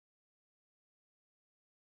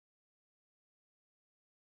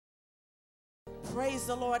Praise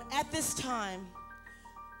the Lord. At this time,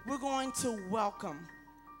 we're going to welcome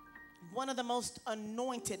one of the most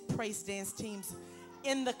anointed praise dance teams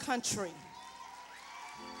in the country.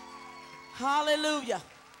 Hallelujah.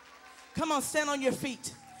 Come on, stand on your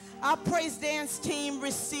feet. Our praise dance team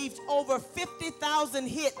received over 50,000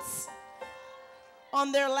 hits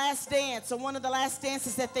on their last dance, or one of the last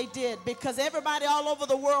dances that they did, because everybody all over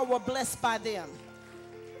the world were blessed by them.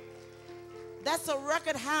 That's a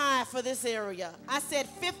record high for this area. I said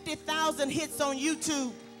 50,000 hits on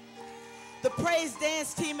YouTube. The praise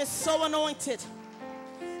dance team is so anointed,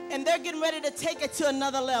 and they're getting ready to take it to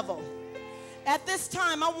another level. At this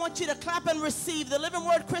time, I want you to clap and receive the Living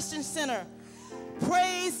Word Christian Center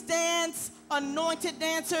praise dance anointed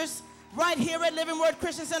dancers right here at Living Word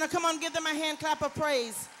Christian Center. Come on, give them a hand clap of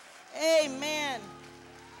praise. Amen.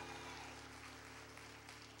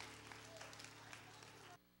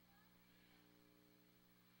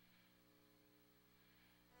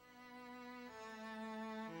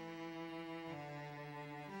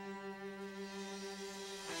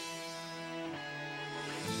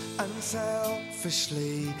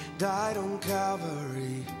 Unselfishly died on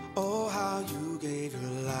Calvary. Oh, how you gave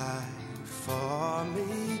your life for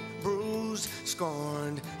me. Bruised,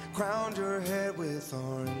 scorned, crowned your head with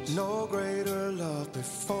thorns. No greater love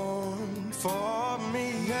performed for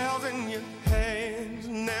me. Nails in your hands,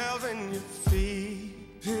 nails in your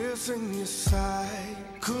feet, piercing your side.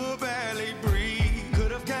 Could barely breathe,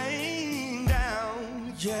 could have came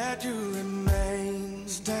down, yet you remain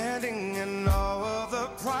standing in all of the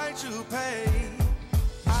price you paid.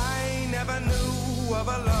 I never knew of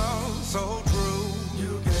a love so true.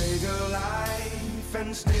 You gave your life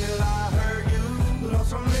and still I heard you. Lost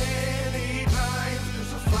so many times,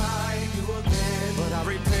 crucified you again. But I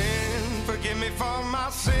repent, forgive me for my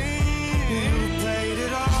sin. You paid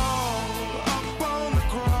it all up on the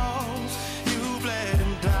cross. You bled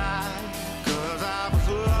and died, 'cause I was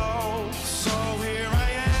lost. So here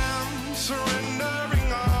I am,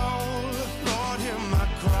 surrendering all. Lord, hear my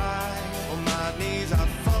cry, on my knees I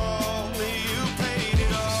fall. You paid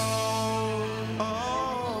it all.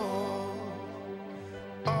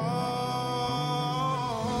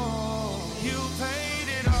 You paid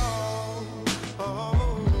it all.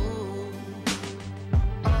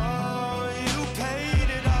 You paid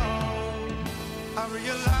it all. I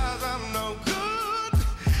realize I'm no good.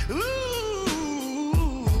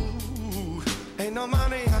 Ooh, ain't no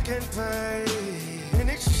money I can pay in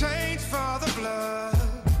exchange for the blood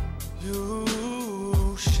you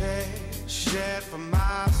shed for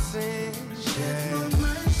my sins.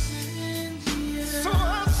 So I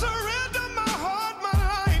surrender my heart, my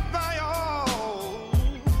life, my all,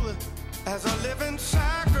 as a living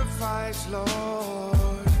sacrifice,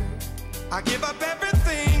 Lord. I give up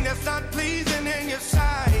everything that's not pleasing in your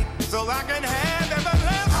sight, so I can have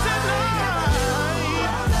everlasting life.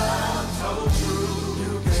 So true,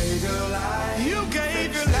 you gave your life. You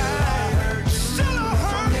gave your life. Still I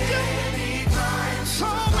hurt you. So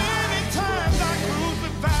many times I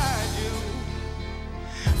crucified you.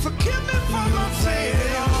 Forgive me for my sin.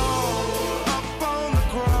 Up on the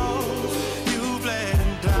cross, you bled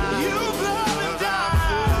and died. You bled and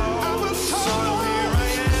died. I was so here I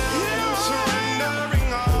am, surrender.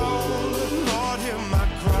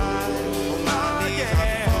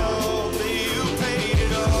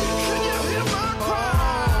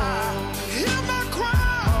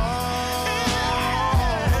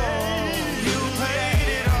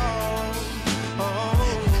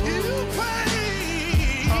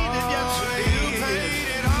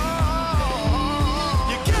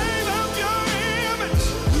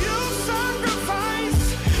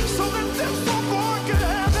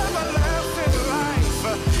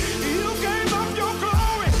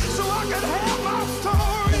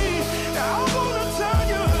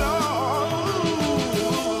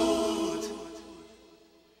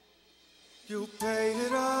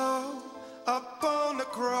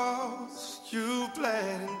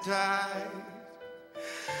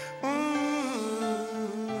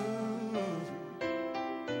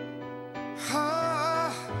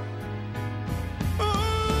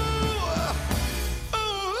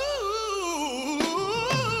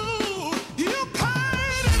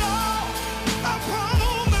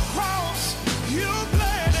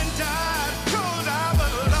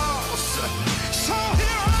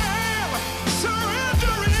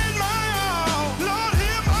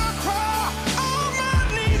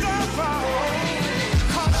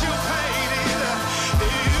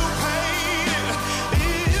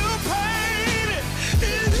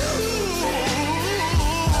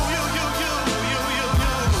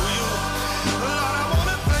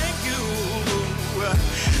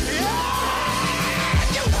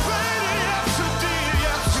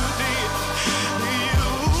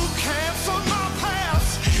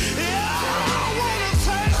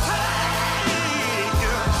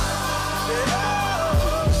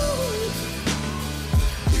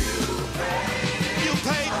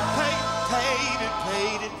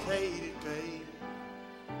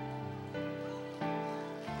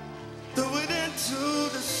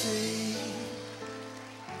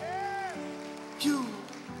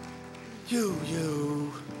 You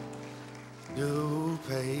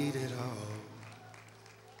paid it all.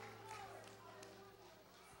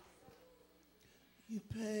 You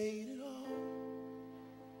paid it all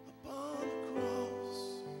upon the cross.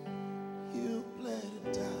 You bled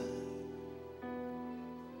and died.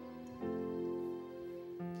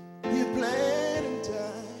 You bled and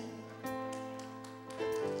died.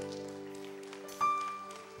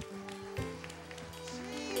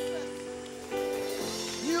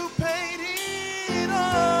 You paid it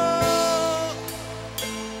all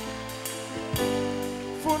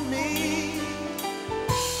for me.